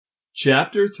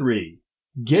Chapter 3: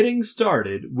 Getting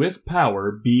Started with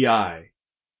Power BI.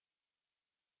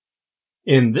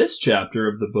 In this chapter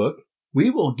of the book,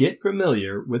 we will get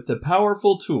familiar with the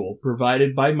powerful tool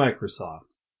provided by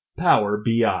Microsoft, Power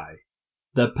BI.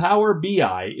 The Power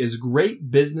BI is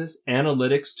great business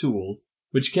analytics tools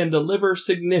which can deliver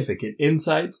significant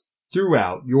insights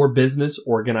throughout your business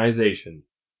organization.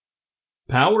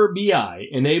 Power BI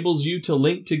enables you to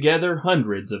link together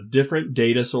hundreds of different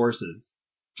data sources,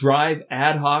 drive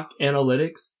ad hoc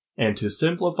analytics, and to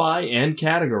simplify and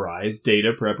categorize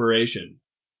data preparation.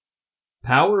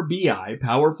 Power BI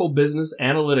powerful business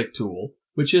analytic tool,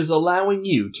 which is allowing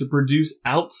you to produce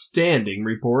outstanding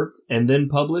reports and then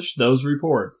publish those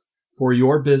reports for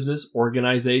your business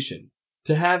organization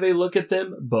to have a look at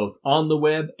them both on the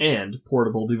web and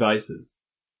portable devices.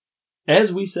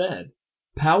 As we said,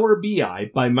 Power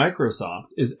BI by Microsoft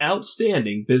is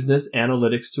outstanding business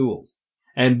analytics tools,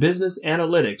 and business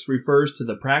analytics refers to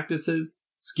the practices,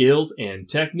 skills, and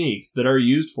techniques that are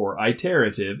used for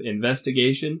iterative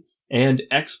investigation and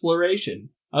exploration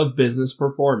of business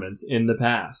performance in the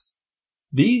past.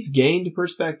 These gained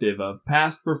perspective of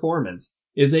past performance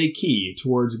is a key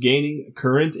towards gaining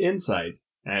current insight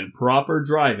and proper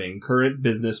driving current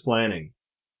business planning.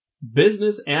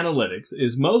 Business analytics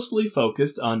is mostly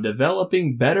focused on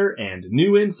developing better and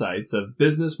new insights of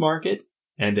business market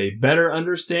and a better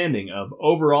understanding of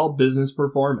overall business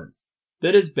performance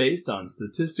that is based on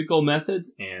statistical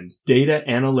methods and data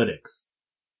analytics.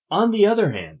 On the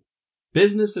other hand,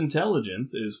 business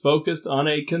intelligence is focused on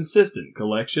a consistent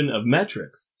collection of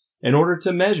metrics in order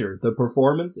to measure the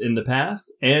performance in the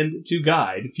past and to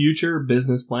guide future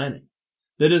business planning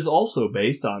that is also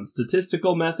based on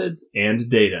statistical methods and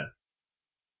data.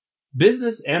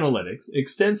 Business analytics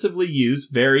extensively use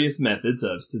various methods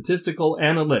of statistical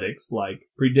analytics like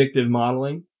predictive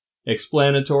modeling,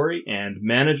 explanatory, and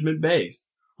management-based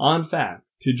on fact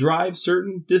to drive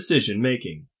certain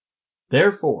decision-making.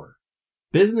 Therefore,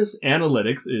 business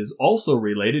analytics is also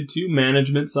related to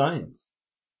management science.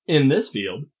 In this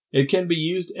field, it can be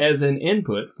used as an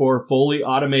input for fully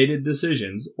automated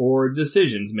decisions or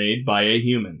decisions made by a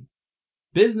human.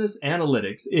 Business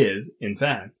analytics is, in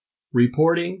fact,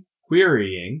 reporting,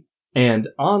 querying, and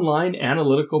online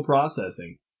analytical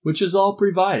processing, which is all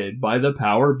provided by the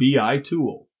Power BI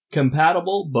tool,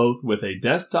 compatible both with a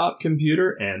desktop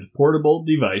computer and portable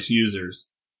device users.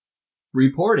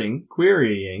 Reporting,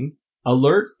 querying,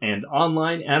 alert, and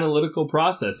online analytical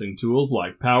processing tools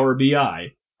like Power BI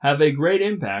have a great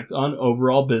impact on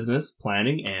overall business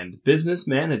planning and business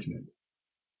management.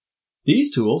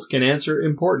 These tools can answer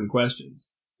important questions,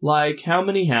 like how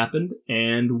many happened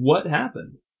and what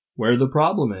happened, where the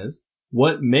problem is,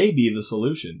 what may be the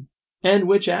solution, and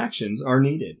which actions are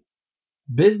needed.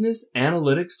 Business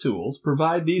analytics tools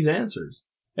provide these answers,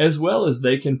 as well as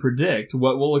they can predict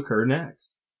what will occur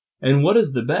next, and what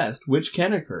is the best which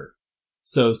can occur,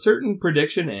 so certain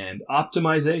prediction and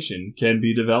optimization can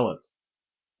be developed.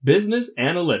 Business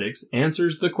analytics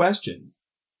answers the questions: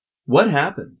 what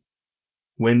happened?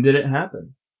 When did it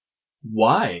happen?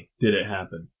 Why did it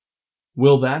happen?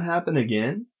 Will that happen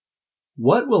again?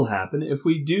 What will happen if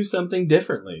we do something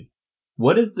differently?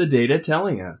 What is the data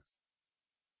telling us?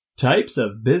 Types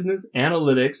of business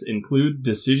analytics include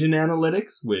decision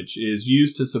analytics, which is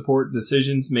used to support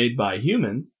decisions made by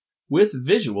humans, with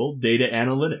visual data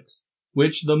analytics,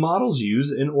 which the models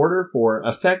use in order for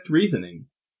effect reasoning.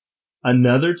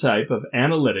 Another type of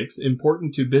analytics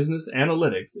important to business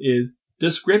analytics is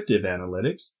descriptive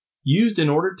analytics, used in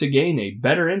order to gain a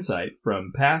better insight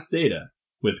from past data,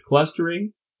 with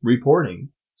clustering, reporting,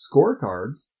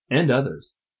 scorecards, and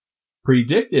others.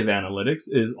 Predictive analytics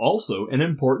is also an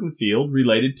important field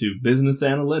related to business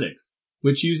analytics,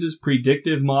 which uses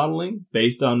predictive modeling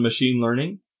based on machine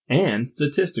learning and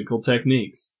statistical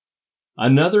techniques.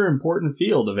 Another important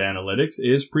field of analytics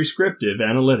is prescriptive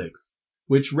analytics,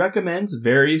 which recommends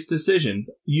various decisions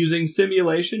using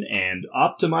simulation and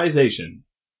optimization.